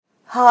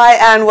Hi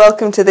and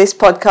welcome to this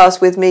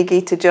podcast with me,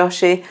 Geeta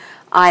Joshi.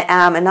 I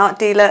am an art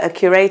dealer, a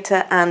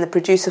curator and the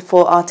producer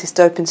for Artist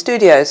Open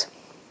Studios.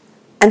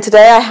 And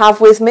today I have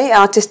with me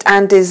artist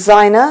and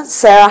designer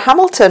Sarah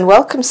Hamilton.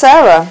 Welcome,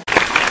 Sarah.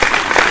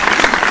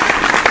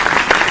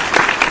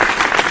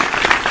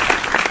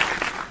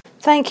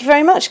 Thank you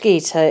very much,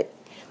 Geeta.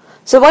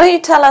 So why don't you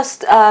tell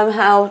us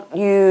how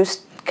you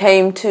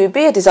came to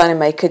be a designer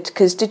maker?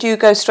 Because did you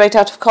go straight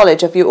out of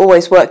college? Have you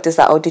always worked as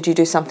that, or did you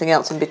do something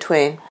else in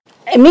between?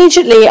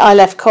 Immediately I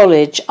left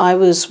college, I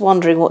was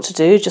wondering what to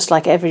do, just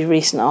like every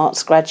recent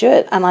arts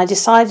graduate, and I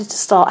decided to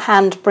start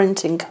hand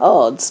printing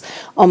cards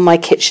on my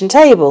kitchen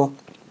table.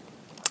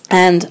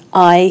 And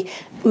I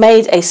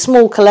made a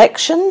small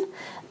collection.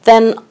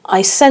 Then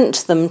I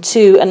sent them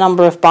to a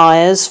number of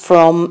buyers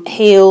from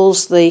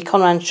Heels, the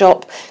Conran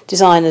Shop,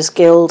 Designers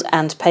Guild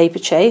and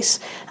Paperchase,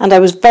 and I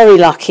was very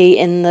lucky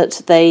in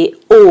that they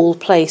all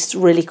placed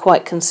really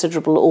quite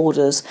considerable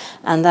orders,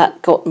 and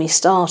that got me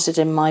started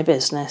in my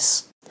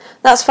business.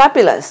 That's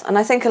fabulous, and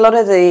I think a lot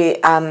of the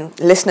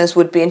listeners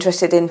would be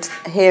interested in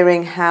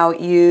hearing how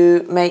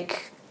you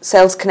make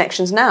sales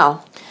connections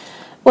now.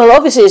 Well,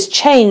 obviously it's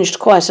changed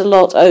quite a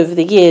lot over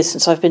the years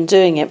since I've been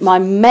doing it. My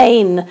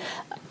main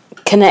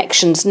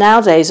connections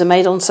nowadays are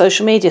made on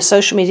social media.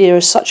 Social media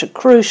is such a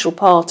crucial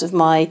part of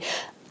my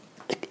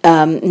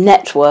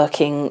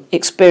networking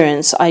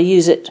experience. I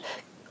use it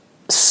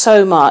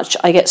so much.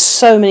 I get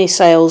so many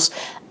sales,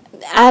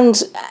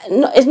 and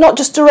it's not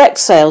just direct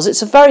sales.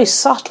 It's a very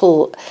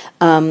subtle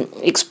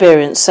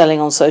experience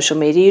selling on social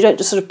media. You don't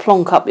just sort of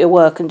plonk up your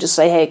work and just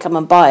say, hey, come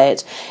and buy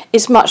it.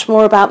 It's much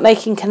more about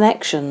making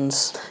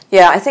connections.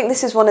 Yeah, I think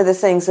this is one of the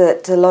things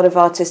that a lot of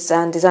artists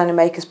and designer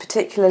makers,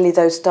 particularly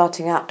those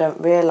starting out, don't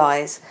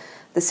realise.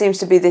 There seems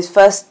to be this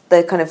first,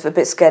 they're kind of a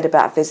bit scared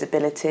about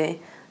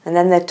visibility, and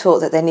then they're taught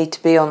that they need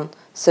to be on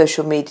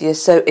social media.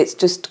 So it's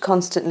just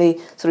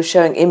constantly sort of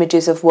showing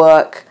images of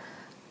work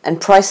and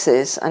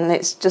prices, and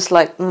it's just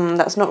like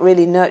that's not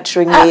really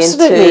nurturing me.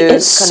 Absolutely, into.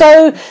 It's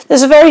so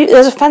there's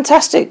a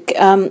fantastic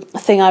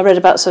thing I read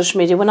about social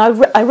media when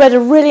I read a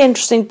really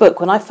interesting book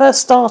when I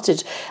first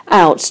started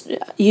out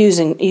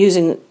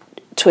using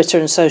Twitter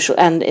and social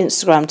and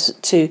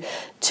Instagram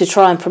to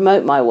try and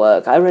promote my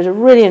work. I read a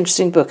really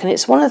interesting book, and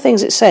it's one of the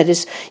things it said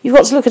is you've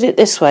got to look at it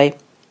this way.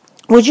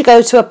 Would you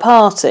go to a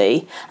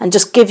party and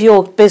just give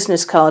your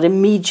business card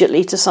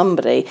immediately to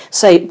somebody,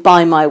 say,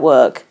 buy my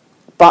work,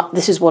 but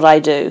this is what I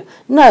do?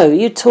 No,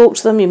 you talk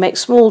to them, you make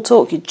small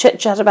talk, you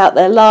chit-chat about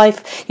their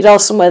life, you'd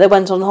ask them where they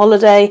went on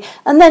holiday,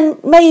 and then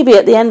maybe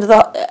at the end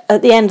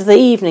of the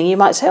evening you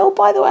might say, oh,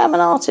 by the way, I'm an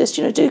artist,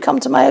 do come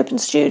to my open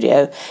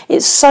studio.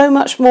 It's so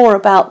much more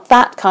about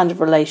that kind of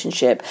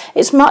relationship.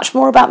 It's much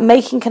more about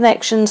making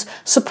connections,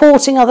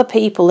 supporting other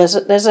people.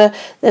 There's a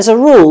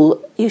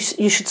rule. You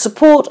should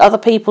support other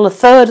people a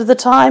third of the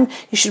time,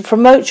 you should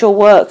promote your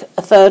work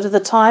a third of the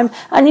time,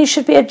 and you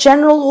should be a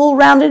general,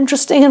 all-round,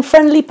 interesting and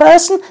friendly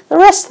person the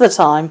rest of the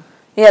time.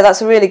 Yeah,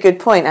 that's a really good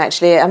point,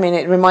 actually. I mean,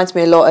 it reminds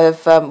me a lot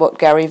of what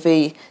Gary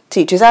Vee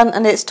teaches,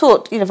 and it's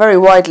taught very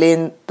widely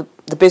in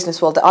the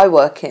business world that I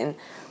work in,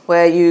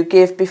 where you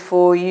give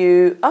before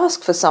you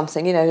ask for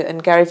something,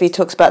 and Gary Vee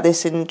talks about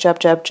this in Jab,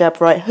 Jab, Jab,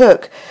 Right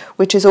Hook,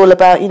 which is all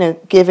about,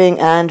 giving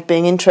and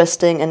being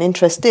interesting and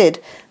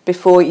interested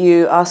before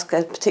you ask,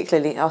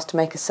 particularly ask to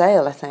make a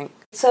sale, I think.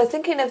 So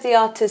thinking of the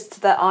artists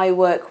that I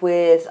work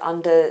with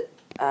under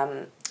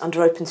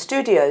Open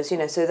Studios,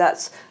 so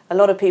that's a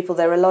lot of people.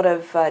 There are a lot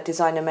of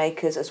designer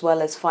makers as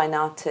well as fine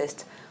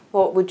artists.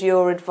 What would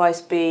your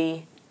advice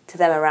be to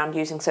them around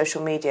using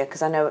social media?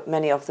 Because I know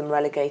many of them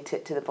relegate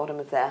it to the bottom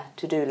of their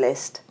to-do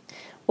list.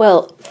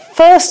 Well,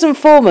 first and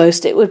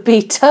foremost, it would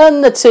be turn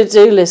the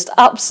to-do list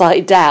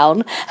upside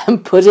down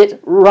and put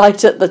it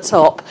right at the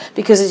top,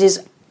 because it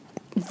is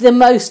the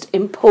most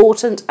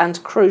important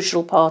and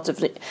crucial part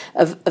of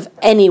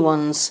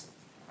anyone's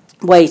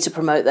way to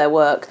promote their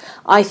work.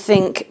 I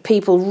think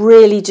people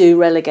really do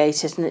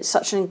relegate it, and it's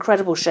such an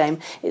incredible shame.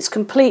 It's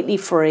completely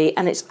free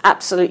and it's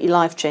absolutely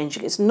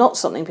life-changing. It's not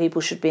something people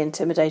should be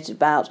intimidated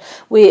about.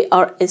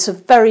 It's a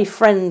very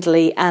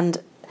friendly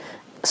and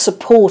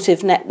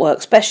supportive network,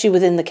 especially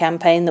within the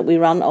campaign that we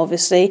run,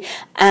 obviously,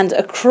 and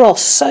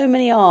across so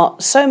many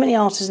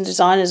artists and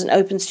designers and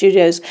open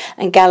studios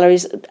and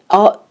galleries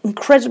are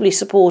incredibly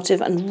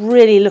supportive and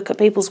really look at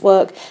people's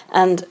work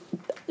and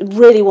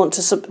really want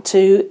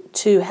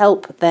to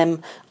help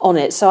them on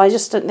it. So I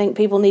just don't think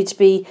people need to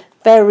be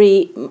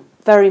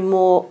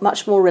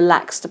much more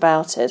relaxed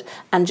about it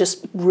and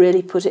just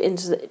really put it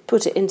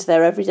into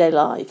their everyday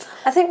life.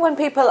 I think when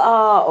people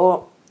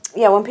are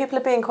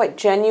being quite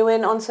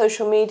genuine on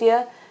social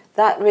media,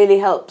 that really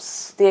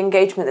helps the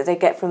engagement that they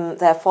get from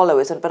their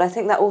followers. But I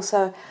think that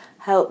also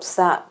helps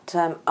that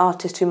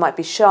artist who might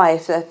be shy,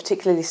 if they're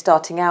particularly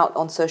starting out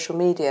on social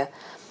media.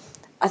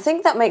 I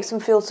think that makes them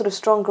feel sort of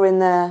stronger in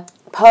their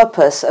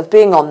purpose of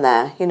being on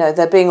there.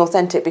 They're being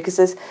authentic, because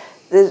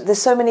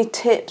there's so many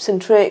tips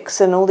and tricks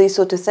and all these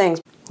sort of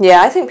things.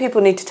 Yeah, I think people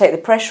need to take the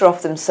pressure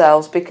off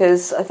themselves,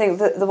 because I think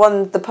that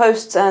the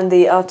posts and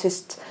the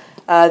artist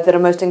that are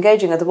most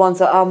engaging are the ones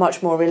that are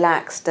much more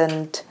relaxed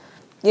and,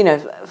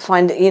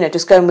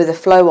 just going with the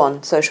flow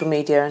on social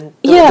media and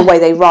the way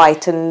they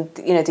write and,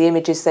 the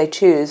images they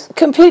choose.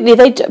 Completely.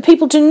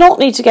 People do not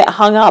need to get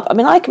hung up. I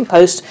mean, I can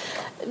post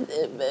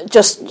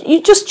just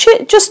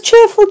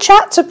cheerful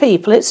chat to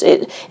people. It's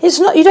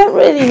not, you don't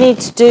really need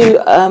to do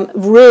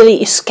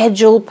really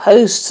scheduled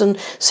posts and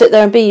sit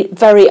there and be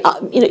very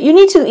you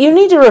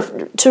need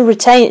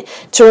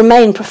to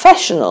remain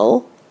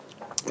professional.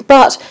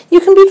 But you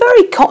can be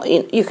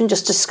you can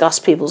just discuss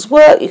people's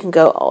work. You can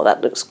go, oh,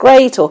 that looks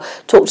great, or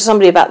talk to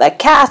somebody about their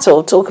cat,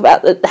 or talk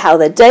about how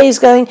their day's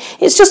going.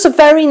 It's just a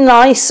very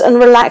nice and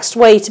relaxed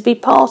way to be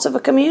part of a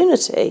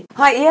community.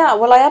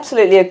 Well, I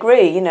absolutely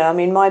agree.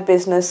 My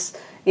business,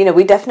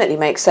 we definitely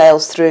make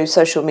sales through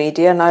social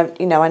media, and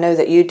I know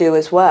that you do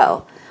as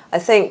well. I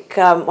think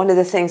one of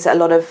the things that a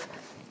lot of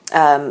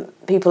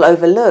people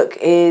overlook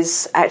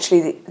is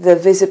actually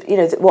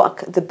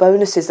the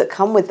bonuses that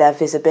come with their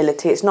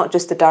visibility. It's not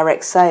just the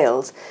direct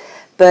sales,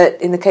 but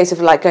in the case of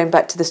going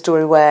back to the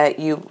story where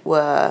you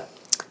were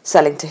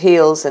selling to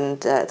Heels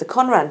and the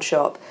Conran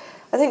shop,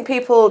 I think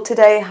people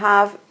today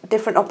have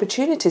different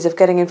opportunities of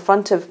getting in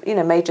front of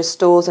major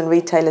stores and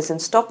retailers and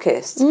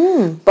stockists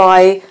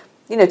by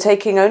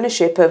taking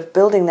ownership of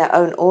building their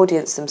own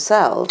audience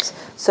themselves,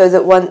 so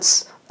that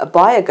once a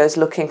buyer goes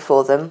looking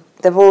for them,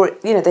 they've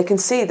already, they can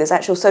see there's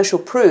actual social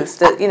proof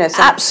that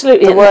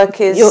absolutely the work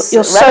is.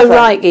 You're so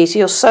right, Geeta.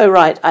 You're so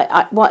right.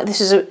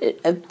 This is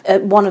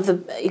one of the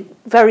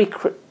very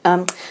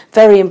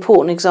very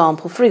important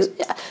example.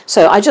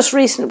 So I just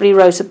recently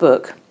wrote a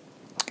book.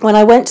 When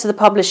I went to the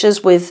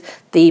publishers with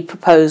the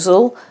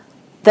proposal,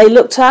 they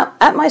looked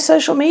at my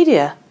social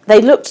media. They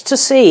looked to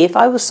see if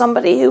I was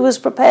somebody who was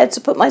prepared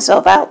to put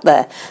myself out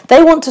there.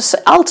 They want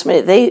to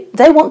ultimately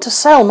they want to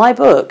sell my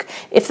book.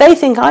 If they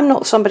think I'm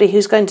not somebody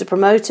who's going to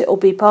promote it or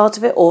be part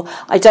of it, or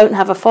I don't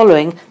have a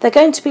following, they're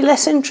going to be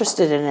less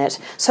interested in it.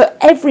 So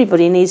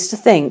everybody needs to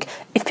think,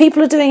 if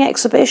people are doing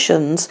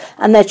exhibitions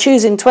and they're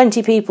choosing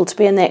 20 people to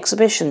be in the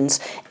exhibitions,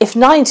 if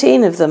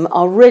 19 of them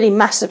are really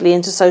massively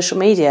into social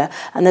media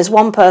and there's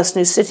one person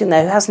who's sitting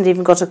there who hasn't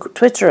even got a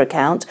Twitter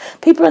account,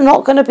 people are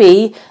not going to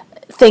be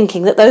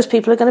thinking that those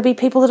people are going to be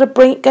people that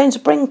are going to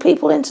bring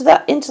people into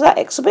that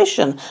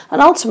exhibition.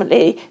 And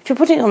ultimately, if you're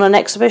putting on an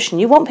exhibition,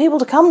 you want people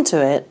to come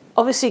to it.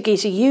 Obviously,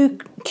 Geeta, you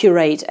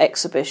curate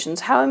exhibitions.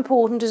 How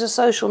important is a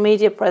social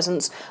media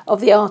presence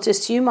of the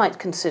artists you might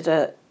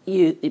consider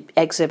you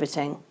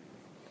exhibiting?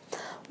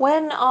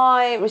 When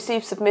I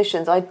receive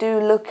submissions, I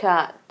do look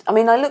at, I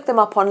look them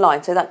up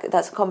online, so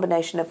that's a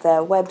combination of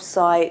their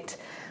website,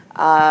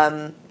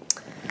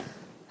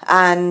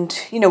 and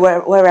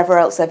wherever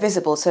else they're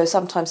visible. So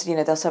sometimes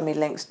they'll send me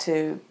links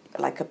to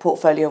like a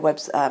portfolio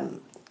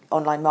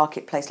online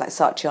marketplace like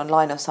Saatchi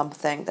Online or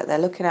something that they're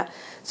looking at.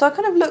 So I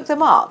kind of look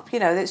them up.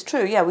 It's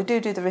true. Yeah, we do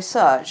the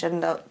research,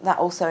 and that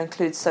also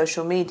includes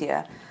social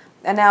media.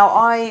 And now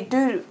I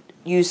do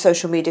use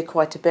social media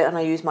quite a bit, and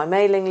I use my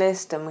mailing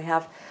list, and we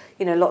have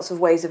lots of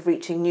ways of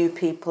reaching new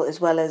people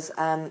as well as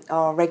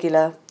our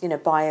regular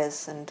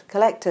buyers and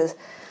collectors.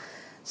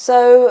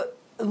 So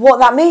what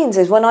that means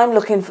is when I'm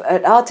looking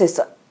at artists,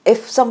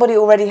 if somebody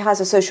already has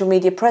a social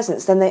media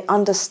presence, then they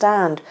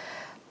understand,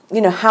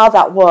 how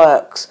that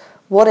works,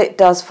 what it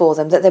does for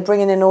them, that they're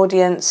bringing an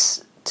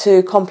audience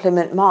to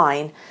complement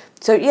mine.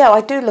 So yeah, I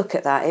do look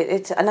at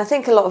that. And I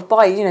think a lot of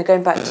buyers,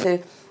 going back to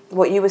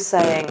what you were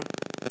saying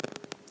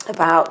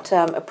about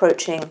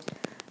approaching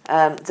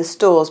the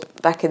stores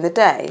back in the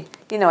day,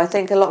 I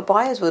think a lot of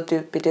buyers will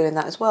be doing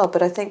that as well.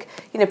 But I think,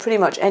 pretty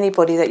much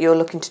anybody that you're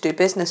looking to do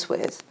business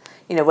with,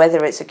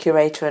 whether it's a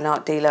curator, an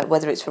art dealer,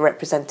 whether it's for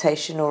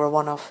representation or a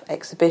one-off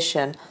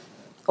exhibition,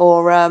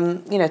 or,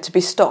 to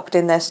be stocked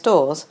in their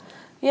stores.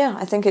 Yeah,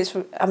 I think it's,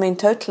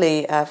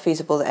 totally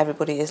feasible that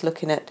everybody is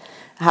looking at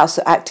how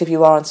active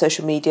you are on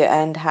social media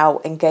and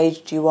how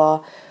engaged you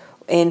are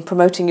in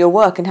promoting your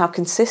work and how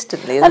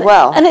consistently as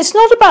well. And it's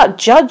not about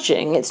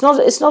judging. It's not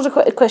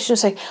a question of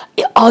saying,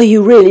 are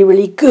you really,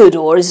 really good,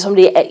 or is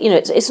somebody,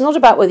 it's not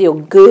about whether you're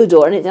good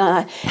or anything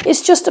like that.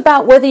 It's just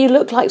about whether you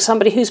look like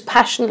somebody who's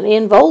passionately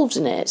involved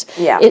in it.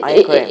 Yeah, I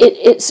agree.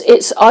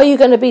 It's are you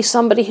going to be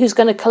somebody who's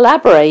going to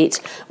collaborate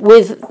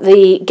with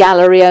the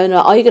gallery owner?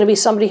 Are you going to be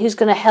somebody who's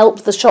going to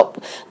help the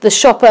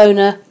shop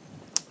owner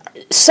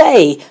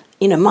say,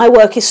 my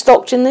work is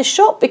stocked in this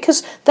shop,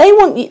 because they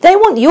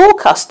want your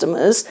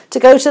customers to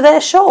go to their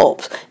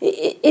shops.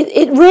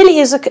 It really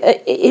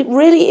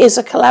is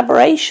a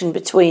collaboration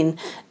between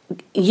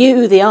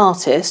you, the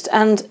artist,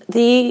 and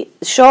the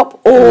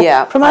shop or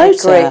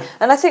promoter. I agree.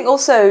 And I think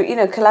also,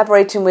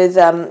 collaborating with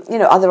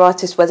other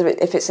artists, whether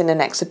if it's in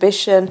an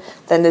exhibition,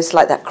 then there's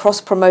like that cross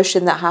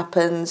promotion that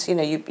happens.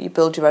 You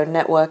build your own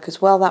network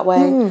as well that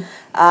way.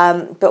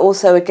 But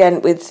also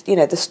again with the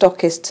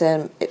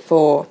stockists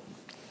for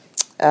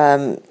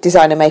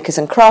designer makers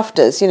and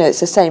crafters,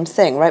 it's the same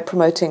thing, right?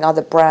 Promoting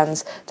other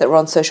brands that are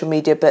on social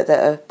media but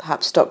that are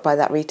perhaps stocked by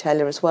that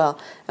retailer as well,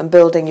 and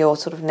building your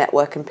sort of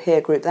network and peer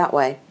group that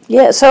way.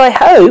 Yeah, so I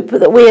hope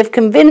that we have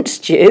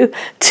convinced you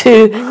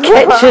to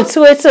get your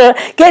Twitter,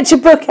 get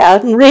your book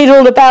out and read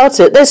all about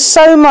it. There's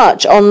so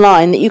much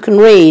online that you can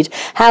read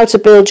how to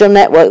build your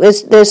network.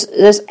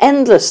 There's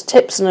endless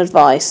tips and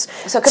advice.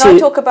 So can I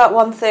talk about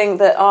one thing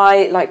that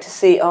I like to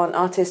see on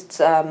artists'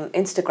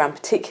 Instagram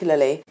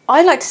particularly?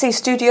 I like to see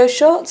studio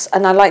shots,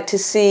 and I like to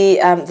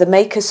see the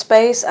maker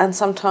space, and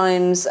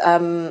sometimes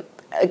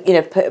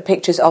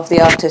pictures of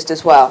the artist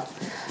as well.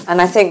 And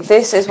I think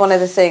this is one of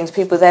the things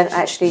people then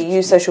actually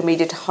use social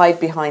media to hide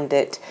behind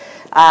it.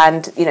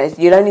 And,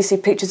 you'll only see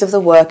pictures of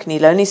the work, and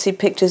you'll only see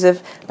pictures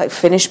of like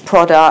finished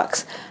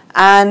products.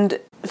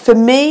 And for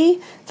me,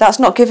 that's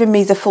not giving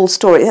me the full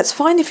story. That's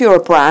fine if you're a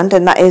brand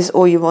and that is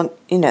all you want,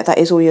 that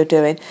is all you're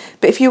doing.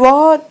 But if you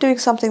are doing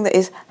something that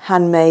is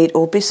handmade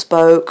or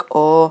bespoke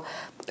or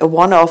a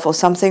one-off or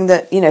something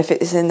that, if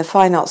it is in the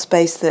fine art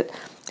space that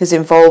has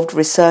involved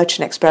research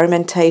and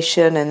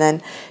experimentation and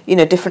then,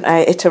 different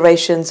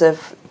iterations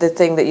of the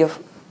thing that you're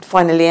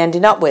finally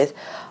ending up with.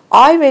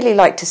 I really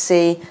like to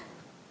see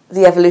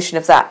the evolution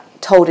of that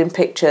told in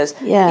pictures.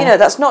 Yeah.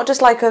 That's not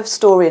just like a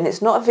story and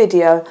it's not a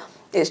video.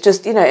 It's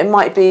just, it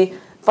might be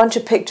a bunch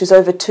of pictures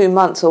over 2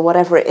 months or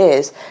whatever it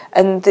is.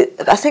 And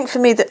I think for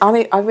me,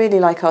 I really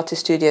like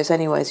artist studios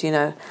anyways,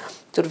 sort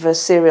of a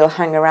serial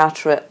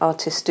hanger-outer at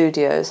artist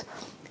studios.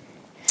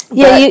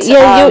 You're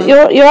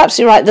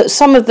absolutely right that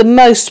some of the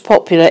most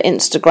popular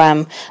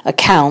Instagram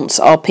accounts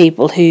are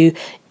people who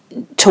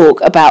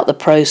talk about the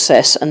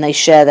process and they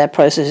share their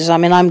processes. I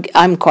mean,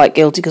 I'm quite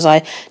guilty because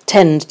I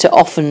tend to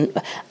often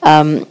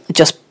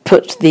just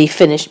put the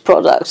finished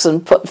products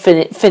and put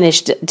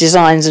finished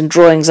designs and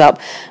drawings up,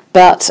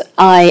 but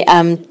I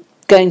am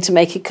going to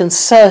make a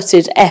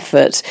concerted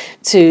effort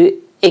to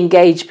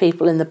engage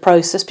people in the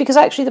process, because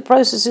actually the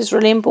process is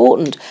really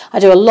important. I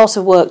do a lot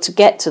of work to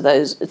get to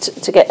those,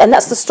 and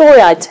that's the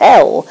story I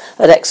tell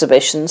at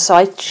exhibitions. So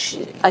I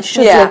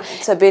should. Yeah.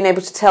 So being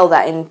able to tell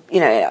that in,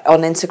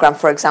 on Instagram,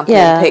 for example,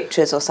 in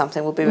pictures or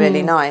something would be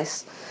really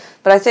nice.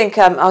 But I think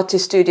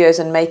artist studios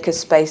and maker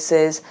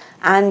spaces,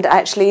 and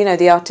actually,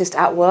 the artist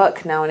at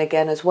work now and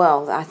again as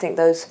well. I think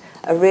those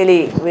are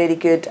really, really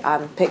good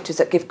pictures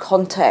that give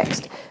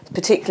context,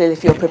 particularly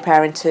if you're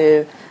preparing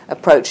to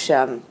approach,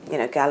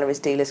 galleries,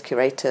 dealers,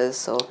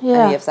 curators, or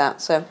any of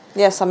that. So,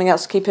 something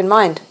else to keep in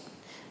mind.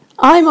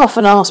 I'm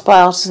often asked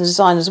by artists and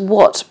designers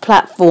what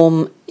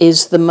platform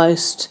is the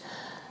most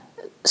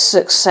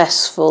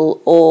successful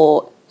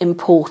or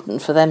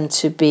important for them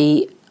to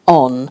be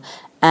on,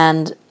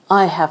 and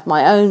I have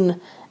my own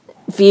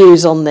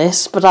views on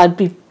this, but I'd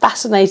be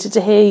fascinated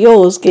to hear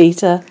yours,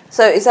 Geeta.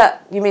 So is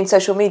that, you mean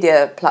social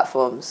media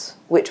platforms?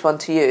 Which one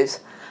to use?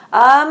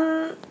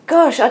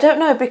 Gosh, I don't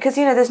know, because,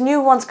 there's new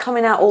ones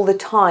coming out all the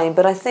time,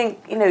 but I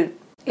think,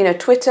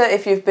 Twitter,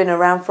 if you've been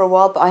around for a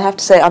while, but I have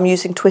to say I'm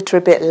using Twitter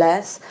a bit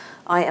less.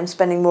 I am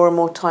spending more and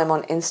more time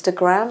on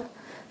Instagram.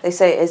 They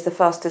say it is the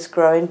fastest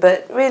growing,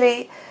 but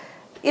really,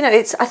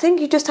 I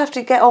think you just have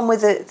to get on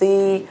with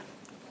the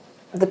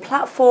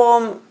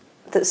platform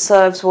that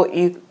serves what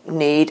you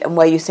need and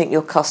where you think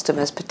your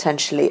customers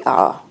potentially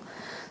are.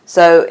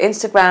 So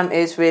Instagram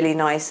is really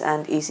nice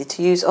and easy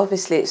to use.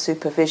 Obviously, it's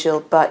super visual,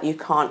 but you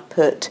can't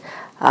put,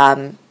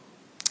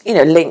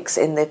 links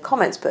in the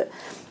comments. But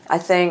I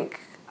think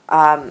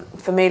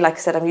for me, like I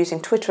said, I'm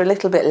using Twitter a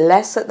little bit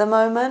less at the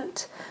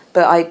moment.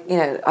 But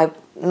I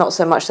not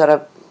so much that I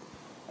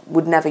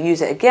would never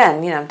use it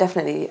again. I'm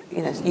definitely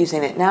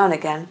using it now and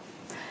again.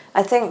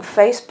 I think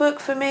Facebook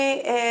for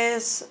me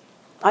is,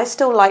 I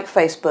still like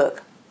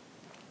Facebook.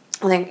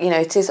 I think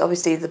it is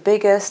obviously the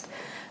biggest.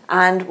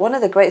 And one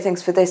of the great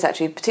things for this,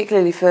 actually,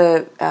 particularly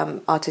for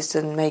artists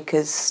and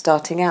makers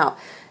starting out,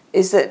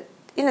 is that,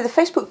 the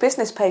Facebook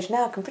business page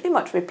now can pretty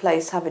much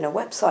replace having a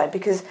website,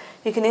 because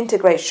you can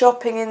integrate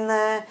shopping in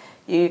there,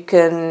 you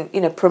can,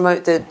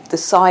 promote the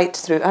site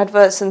through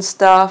adverts and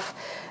stuff.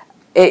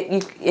 In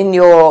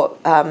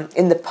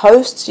the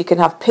posts, you can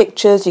have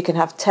pictures, you can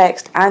have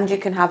text, and you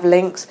can have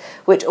links,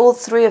 which all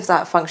three of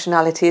that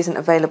functionality isn't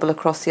available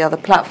across the other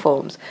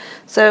platforms.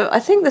 So I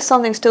think there's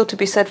something still to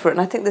be said for it,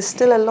 and I think there's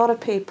still a lot of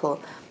people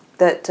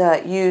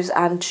that use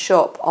and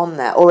shop on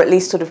there, or at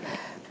least sort of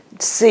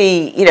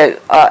see,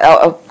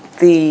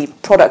 the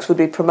products would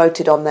be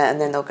promoted on there,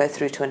 and then they'll go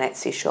through to an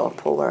Etsy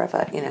shop or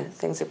wherever,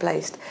 things are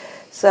placed.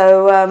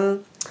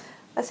 So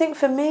I think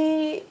for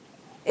me,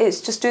 it's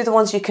just do the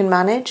ones you can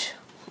manage.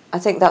 I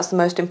think that's the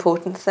most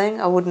important thing.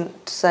 I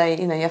wouldn't say,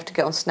 you have to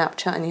get on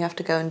Snapchat and you have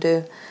to go and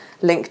do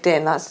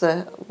LinkedIn. That's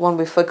the one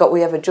we forgot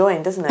we ever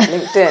joined, isn't it?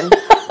 LinkedIn.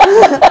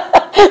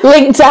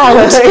 Linked out.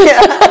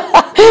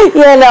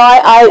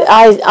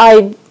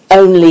 I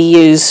only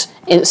use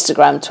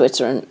Instagram,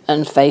 Twitter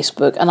and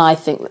Facebook, and I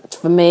think that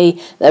for me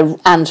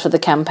and for the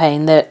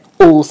campaign,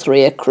 all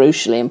three are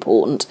crucially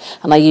important,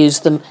 and I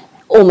use them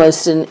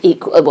almost in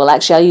equal. Well,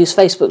 actually, I use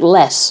Facebook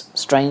less,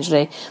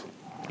 strangely.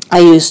 I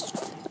use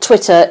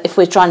Twitter if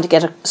we're trying to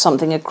get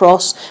something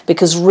across,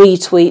 because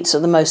retweets are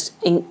the most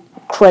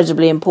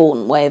incredibly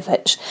important way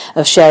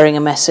of sharing a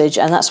message,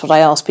 and that's what I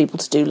ask people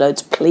to do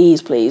loads.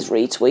 Please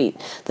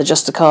retweet the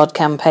Just a Card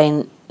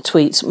campaign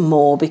tweets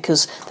more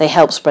because they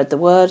help spread the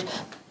word.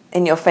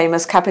 In your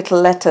famous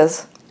capital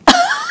letters.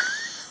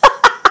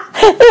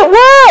 It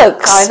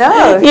works. I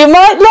know. You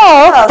might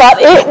laugh, but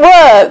it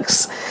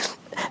works.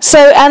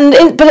 So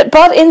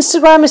but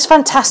Instagram is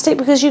fantastic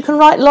because you can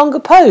write longer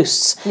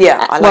posts.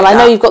 Yeah, I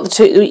know you've got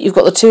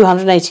the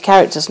 280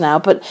 characters now,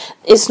 but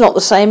it's not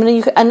the same,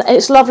 and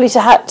it's lovely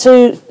to have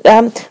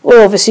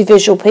we're obviously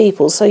visual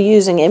people, so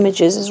using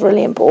images is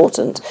really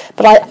important.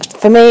 But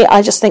for me,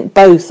 I just think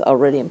both are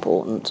really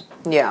important.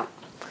 Yeah.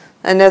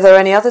 And are there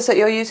any others that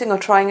you're using or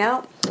trying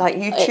out? Like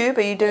YouTube?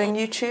 Are you doing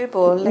YouTube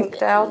or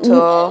Linked Out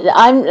or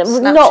I'm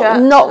Snapchat?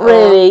 Not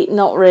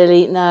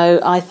really. No,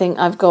 I think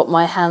I've got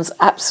my hands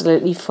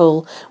absolutely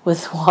full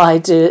with what I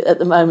do at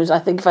the moment. I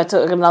think if I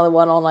took another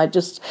one on, I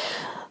just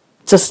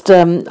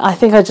I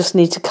think I just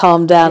need to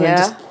calm down and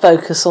just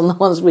focus on the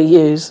ones we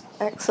use.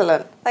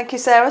 Excellent. Thank you,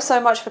 Sarah,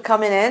 so much for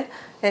coming in.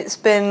 It's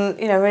been,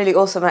 really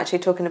awesome actually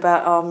talking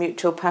about our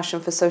mutual passion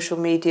for social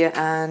media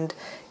and,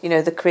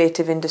 the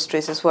creative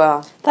industries as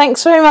well.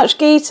 Thanks very much,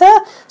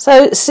 Geeta.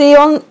 So see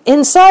you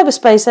in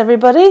cyberspace,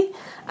 everybody.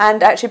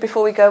 And actually,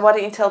 before we go, why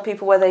don't you tell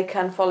people where they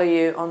can follow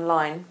you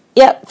online?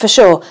 Yep, for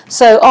sure.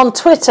 So on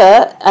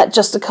Twitter, at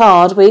Just a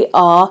Card, we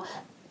are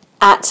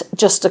at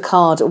Just a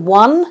Card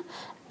 1.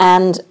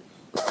 And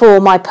for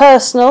my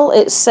personal,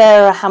 it's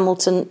Sarah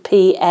Hamilton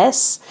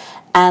PS.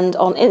 And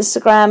on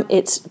Instagram,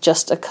 it's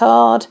Just a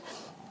Card.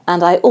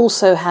 And I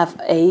also have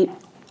a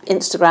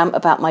Instagram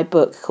about my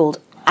book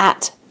called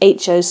at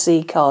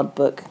HOC Card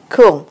Book.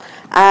 Cool.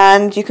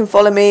 And you can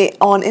follow me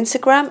on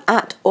Instagram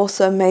at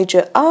Also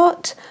Major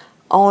Art,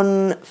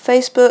 on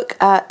Facebook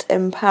at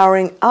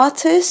Empowering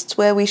Artists,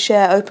 where we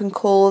share open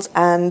calls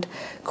and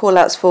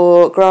call-outs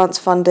for grants,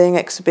 funding,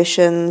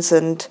 exhibitions,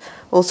 and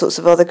all sorts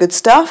of other good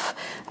stuff.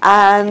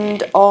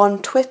 And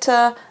on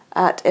Twitter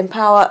at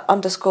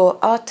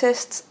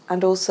Empower_artists,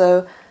 and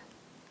also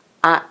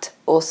at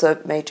Also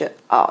Major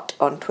Art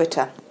on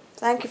Twitter.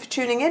 Thank you for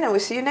tuning in, and we'll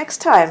see you next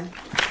time.